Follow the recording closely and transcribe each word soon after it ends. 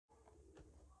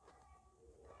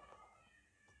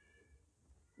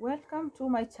Welcome to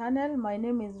my channel. My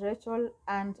name is Rachel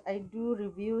and I do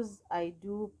reviews. I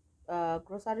do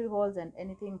grocery hauls and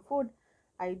anything food.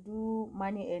 I do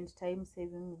money and time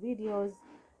saving videos,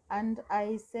 and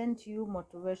I sent you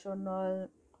motivational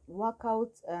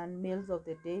workouts and meals of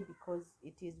the day because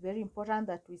it is very important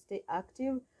that we stay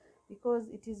active, because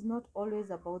it is not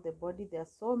always about the body. There are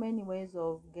so many ways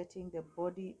of getting the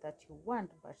body that you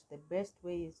want, but the best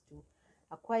way is to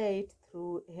acquire it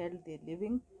through healthy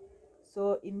living.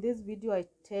 So in this video, I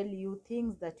tell you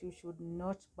things that you should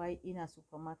not buy in a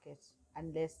supermarket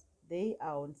unless they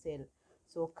are on sale.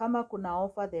 So kama kuna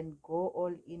offer, then go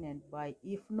all in and buy.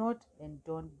 If not, then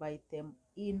don't buy them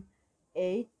in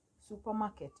a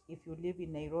supermarket if you live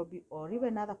in Nairobi or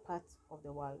even other parts of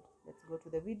the world. Let's go to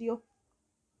the video.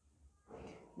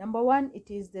 Number one,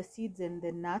 it is the seeds and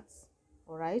the nuts.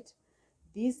 All right,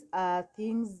 these are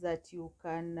things that you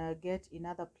can get in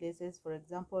other places. For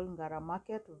example, Ngara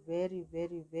market,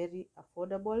 very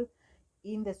affordable.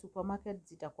 In the supermarket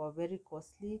zitakuwa very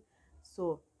costly.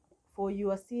 So for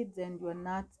your seeds and your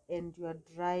nuts and your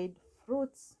dried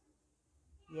fruits,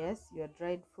 yes, your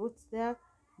dried fruits there,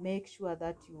 make sure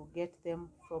that you get them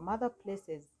from other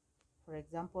places. For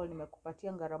example,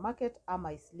 nimekupatia Ngara market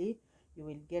ama Eastleigh, you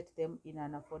will get them in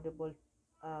an affordable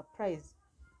price.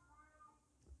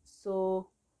 So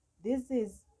this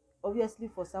is obviously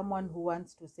for someone who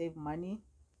wants to save money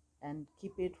and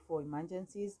keep it for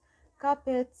emergencies.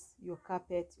 Carpets, your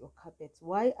carpets.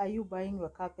 Why are you buying your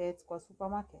carpets kwa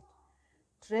supermarket?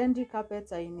 Trendy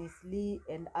carpets are in Eastleigh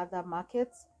and other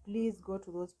markets. Please go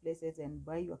to those places and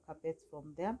buy your carpets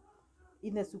from them.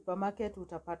 In the supermarket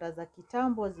utapata za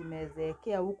kitambo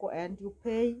zimezeekea huko, and you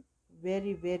pay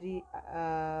very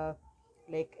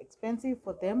like expensive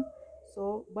for them.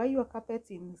 So buy your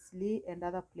carpets in Eastleigh and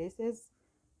other places.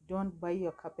 Don't buy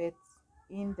your carpets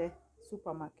in the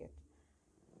supermarket.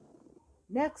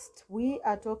 Next, we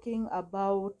are talking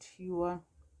about your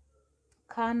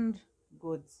canned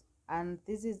goods, and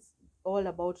this is all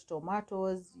about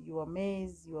tomatoes, your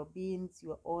maize, your beans,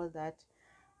 your all that.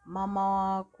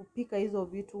 Mama kupika hizo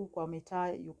vitu kwa mitaa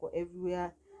yuko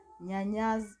everywhere.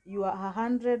 Nyanyas, you are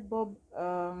 100 bob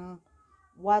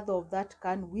worth of that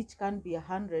can, which can be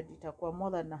 100, itakuwa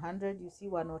more than 100. You see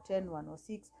 110,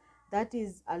 106. That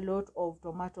is a lot of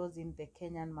tomatoes in the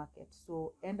Kenyan market.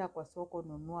 So enda kwa soko,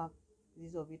 nunua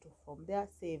hizo vitu from there,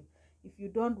 save. If you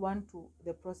don't want to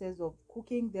the process of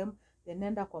cooking them, then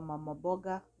enda kwa mama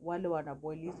boga, wale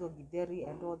wanaboil hizo githeri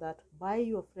and all that. Buy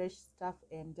your fresh stuff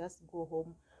and just go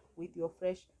home with your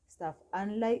fresh stuff.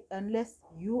 Unless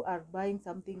you are buying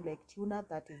something like tuna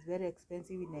that is very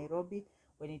expensive in Nairobi,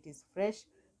 when it is fresh,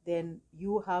 then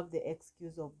you have the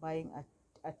excuse of buying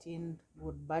a tin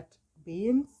good. But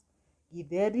beans,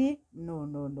 githeri, no,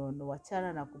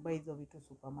 wachana na kubuy hizo vitu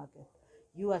supermarket.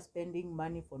 You are spending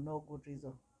money for no good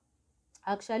reason,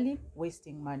 actually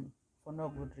wasting money for no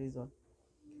good reason.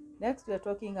 Next, we are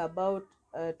talking about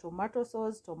tomato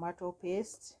sauce, tomato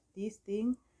paste. This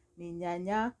thing ni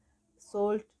nyanya,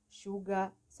 salt,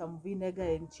 sugar, some vinegar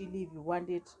and chili if you want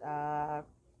it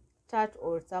tart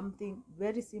or something.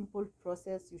 Very simple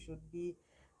process. You should be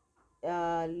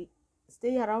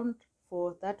stay around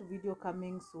for that video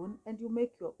coming soon and you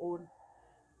make your own.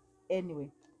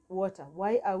 Anyway, water.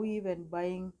 Why are we even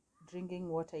buying drinking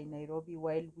water in Nairobi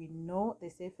while we know the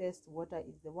safest water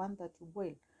is the one that you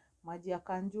boil? Maji ya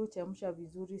kanju, chemsha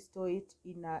vizuri, store it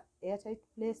in a airtight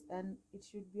place and it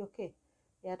should be okay.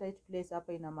 Airtight place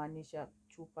hapa inamaanisha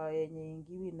chupa yenye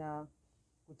ingiwi na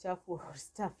uchafu or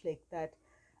stuff like that.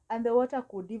 And the water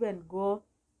could even go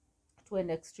to an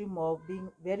extreme of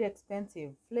being very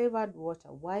expensive. Flavored water.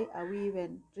 Why are we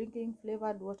even drinking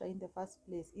flavored water in the first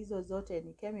place? Hizo zote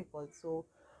ni chemicals. So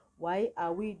why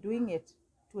are we doing it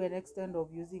to an extent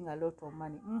of using a lot of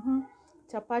money?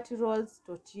 Chapati rolls,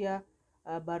 tortilla,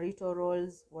 burrito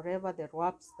rolls, whatever the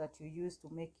wraps that you use to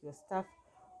make your stuff.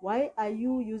 Why are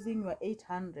you using your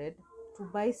 800 to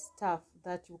buy stuff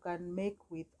that you can make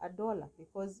with $1?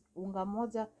 Because unga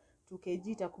moja 2 kg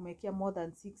itakumekia more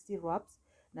than 60 wraps,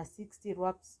 na 60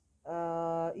 wraps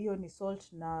hiyo ni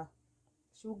salt na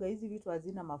sugar. Hizi vitu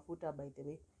hazina mafuta by the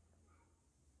way.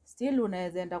 Still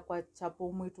unaweza enda kwa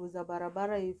chapo mwitu za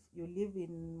barabara if you live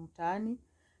in mtaani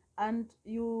and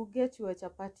you get your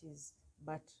chapatis.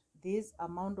 But this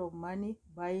amount of money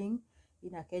buying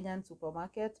in a Kenyan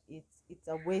supermarket, it's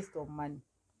a waste of money.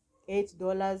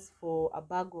 $8 for a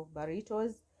bag of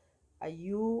burritos. Are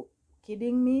you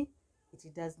kidding me?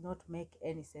 It does not make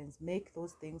any sense. Make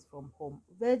those things from home.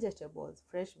 Vegetables,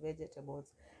 fresh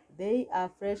vegetables, they are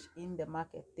fresh in the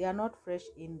market. They are not fresh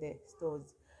in the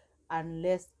stores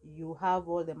unless you have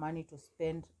all the money to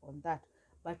spend on that.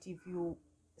 But if you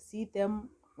see them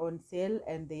on sale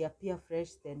and they appear fresh,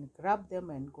 then grab them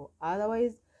and go.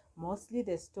 Otherwise, mostly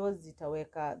the stores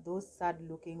zitaweka those sad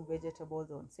looking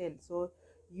vegetables on sale, so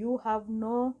you have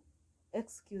no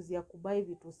excuse ya kubai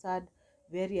vitu sad,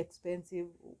 very expensive,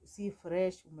 si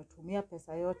fresh, umetumia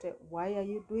pesa yote. Why are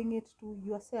you doing it to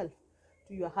yourself,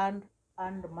 to your hand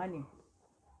and money?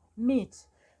 Meat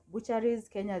butcheries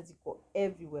Kenya ziko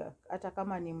everywhere, hata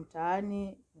kama ni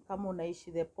mtaani, kama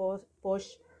unaishi the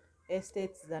posh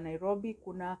estates za Nairobi,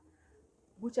 kuna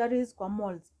butcheries kwa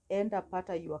malls. Enda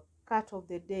pata your cut of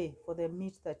the day for the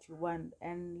meat that you want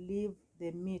and leave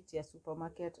the meat ya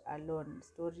supermarket alone.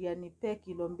 Story ya nipe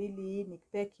kilo mbili hii,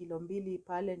 nipe kilo mbili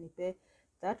pale, nipe,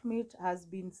 that meat has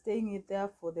been staying it there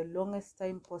for the longest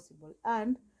time possible.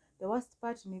 And the worst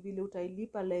part ni vile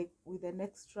utailipa like with an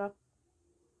extra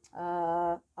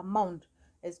amount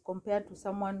as compared to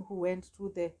someone who went to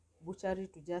the butchery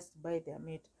to just buy their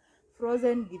meat.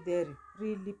 Frozen githeri,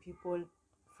 really people,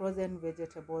 frozen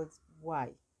vegetables,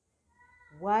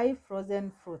 why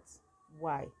frozen fruits?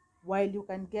 Why? While you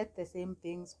can get the same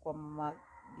things kwa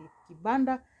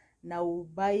kibanda na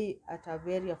ubuy at a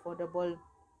very affordable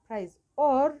price,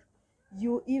 or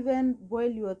you even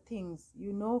boil your things.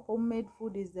 You know, homemade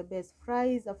food is the best.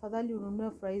 Fries, afadhali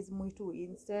ununue fries mwitu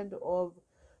instead of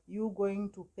you going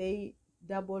to pay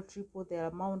double triple the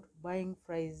amount buying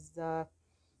fries za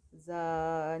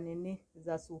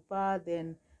super,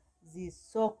 then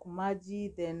zisok maji,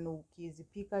 then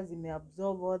ukizipika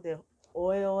zimeabsorb all the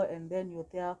oil, and then you're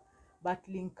there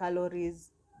battling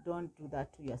calories. Don't do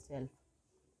that to yourself.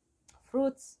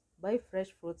 Fruits, buy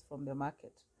fresh fruits from the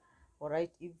market. All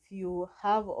right, if you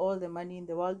have all the money in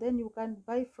the world, then you can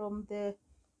buy from the,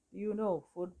 you know,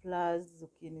 Food Plus,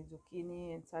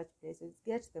 zucchini and such places.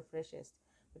 Get the freshest.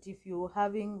 But if you're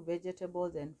having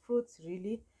vegetables and fruits,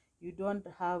 really, you don't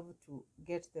have to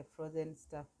get the frozen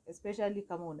stuff, especially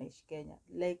kama unaishi Kenya.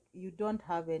 Like, you don't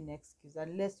have any excuse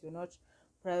unless you're not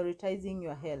prioritizing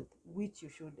your health, which you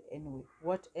should anyway.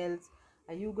 What else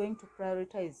are you going to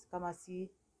prioritize kama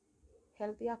si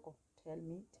health yako? Tell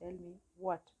me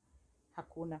what?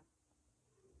 Hakuna.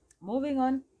 Moving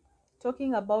on,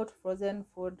 talking about frozen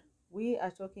food, we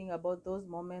are talking about those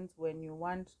moments when you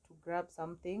want to grab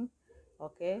something,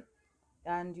 okay,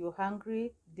 and you're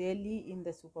hungry daily in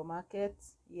the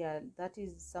supermarkets. Yeah, that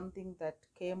is something that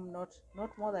came not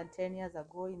more than 10 years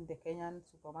ago in the Kenyan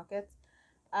supermarkets,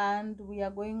 and we are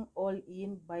going all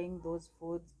in buying those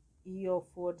foods. Your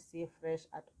food say fresh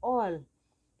at all.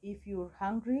 If you're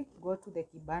hungry, go to the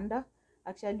kibanda.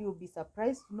 Actually, you'll be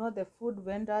surprised to know the food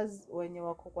vendors when you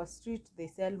walk kwa street, they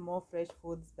sell more fresh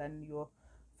foods than your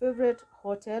favorite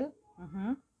hotel.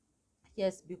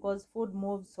 Yes, because food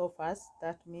moves so fast.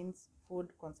 That means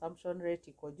food consumption rate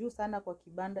iko juu sana kwa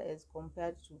kibanda as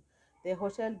compared to the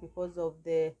hotel, because of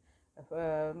the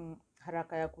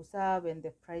haraka ya kuserve and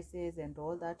the prices and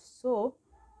all that. So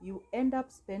you end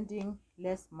up spending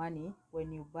less money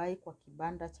when you buy kwa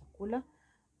kibanda chakula,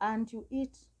 and you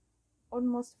eat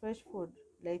almost fresh food,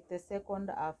 like the second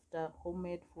after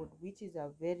homemade food, which is a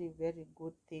very, very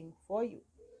good thing for you.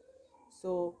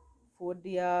 So for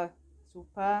their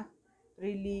super,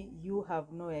 really, you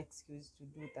have no excuse to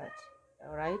do that.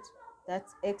 All right,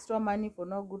 that's extra money for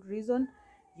no good reason.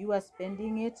 You are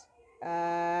spending it,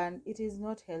 and it is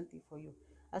not healthy for you.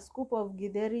 A scoop of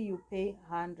githeri you pay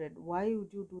 100. Why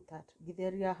would you do that?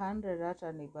 Githeri 100,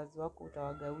 hata neighbors wako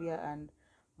utawagawia and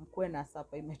mkue na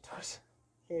sapa imetosha.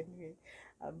 Anyway,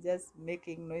 I'm just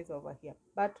making noise over here,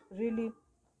 but really,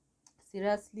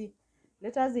 seriously,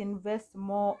 let us invest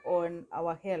more on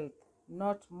our health,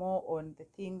 not more on the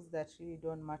things that really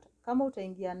don't matter. Kama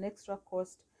utaingia an extra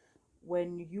cost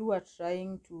when you are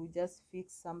trying to just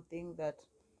fix something that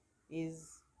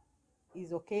is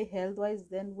okay health wise,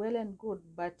 then well and good.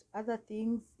 But other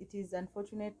things, it is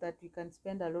unfortunate that we can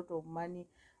spend a lot of money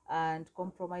and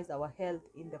compromise our health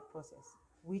in the process,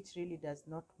 which really does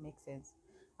not make sense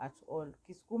at all.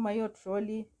 Kisukuma hiyo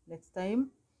trolley next time,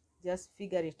 just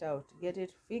figure it out, get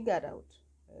it figured out,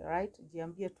 right?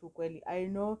 Jiambie tu kweli. I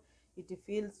know it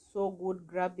feels so good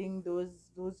grabbing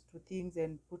those two things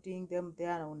and putting them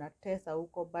there na unatesa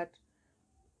huko, but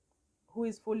who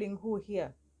is fooling who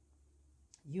here?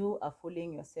 You are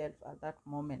fooling yourself at that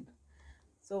moment.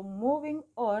 So moving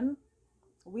on,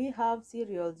 we have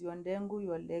cereals, your ndengu,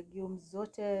 your legumes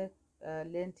zote,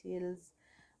 lentils,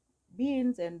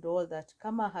 beans and all that.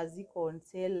 Kama haziko on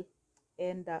sale,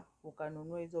 enda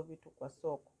ukanunua hizo vitu kwa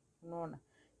soko. Unaona,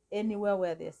 anywhere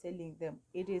where they're selling them,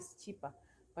 it is cheaper.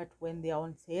 But when they are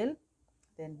on sale,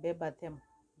 then beba them,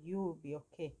 you will be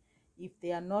okay. If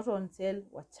they are not on sale,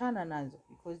 wachana nazo,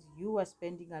 because you are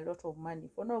spending a lot of money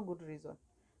for no good reason.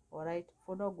 alright,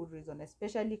 for no good reason,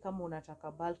 especially kama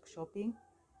unataka bulk shopping.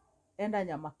 Enda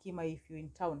Nyamakima if you're in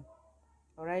town,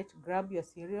 alright, grab your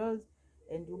cereals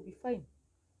and you'll be fine.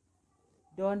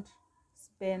 Don't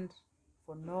spend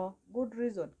for no good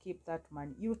reason. Keep that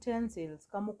money. Utensils,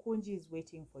 Kamukunji is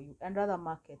waiting for you, and other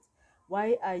markets.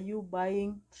 Why are you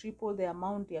buying triple the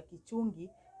amount ya kichungi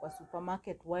kwa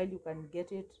supermarket while you can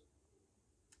get it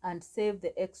and save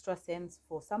the extra cents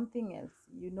for something else?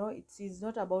 You know, it is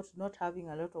not about not having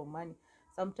a lot of money.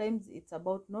 Sometimes it's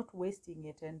about not wasting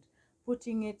it and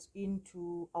putting it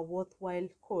into a worthwhile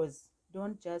cause.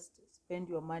 Don't just spend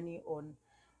your money on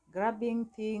grabbing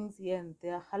things here and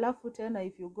there. Halafu tena,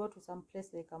 if you go to some place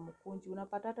like Kamukunji,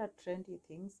 unapata trendy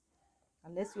things.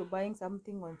 Unless you're buying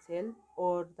something on sale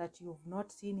or that you've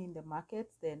not seen in the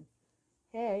markets, then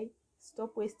hey,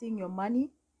 stop wasting your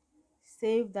money.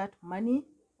 Save that money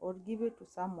or give it to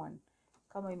someone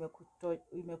kama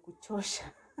imekuchosha.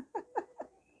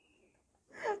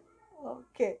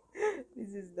 Okay,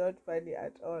 this is not funny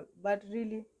at all, but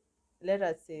really, let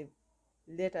us save.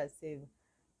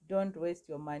 Don't waste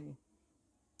your money.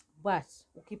 But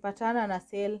ukipatana na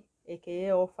sale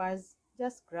aka offers,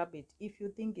 just grab it if you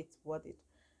think it's worth it.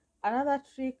 Another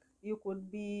trick you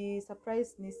could be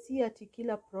surprised ni si ati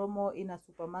kila promo in a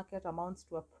supermarket amounts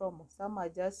to a promo. Some are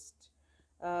just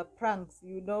pranks,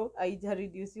 you know, haija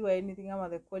reduce you or anything, ama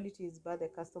the quality is bad, the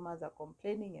customers are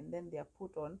complaining and then they are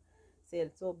put on sale.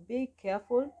 So be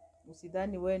careful,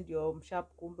 usidhani wewe ndio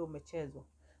msharp kumbe umechezwa.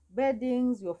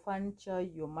 Beddings, your furniture,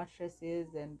 your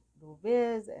mattresses and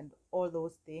duvets and all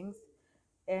those things,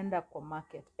 enda kwa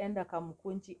market, enda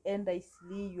Kamukunji, enda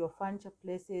Eastleigh, your furniture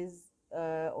places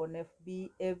on FB,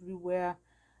 everywhere.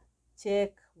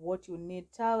 Check what you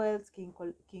need. Towels,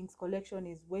 King's Collection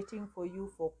is waiting for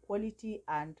you for quality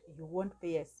and you won't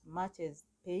pay as much as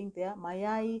paying there.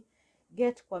 Mayai,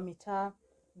 get kwa mitaa,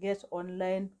 get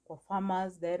online kwa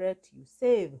farmers direct, you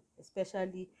save,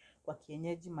 especially kwa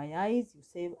kienyeji mayais, you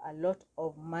save a lot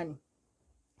of money.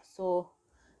 So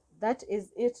that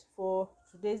is it for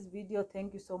today's video.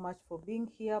 Thank you so much for being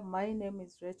here. My name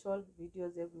is Rachel.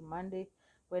 Videos every Monday,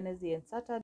 Wednesday and Saturday.